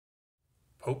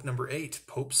Pope number 8,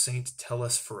 Pope Saint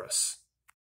Telesphorus.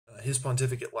 His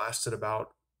pontificate lasted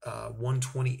about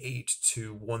 128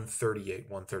 to 138,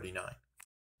 139.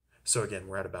 So again,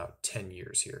 we're at about 10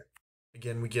 years here.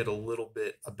 Again, we get a little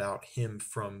bit about him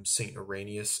from St.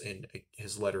 Irenaeus in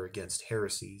his letter against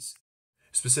heresies.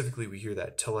 Specifically, we hear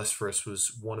that Telesphorus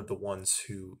was one of the ones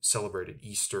who celebrated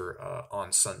Easter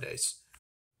on Sundays.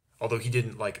 Although he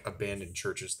didn't abandon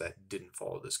churches that didn't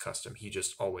follow this custom, he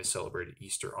just always celebrated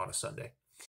Easter on a Sunday.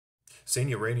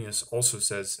 St. Irenaeus also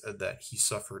says that he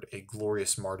suffered a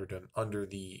glorious martyrdom under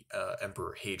the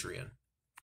Emperor Hadrian.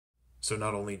 So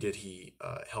not only did he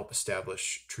help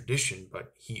establish tradition,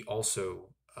 but he also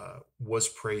was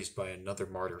praised by another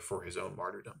martyr for his own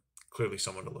martyrdom. Clearly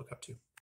someone to look up to.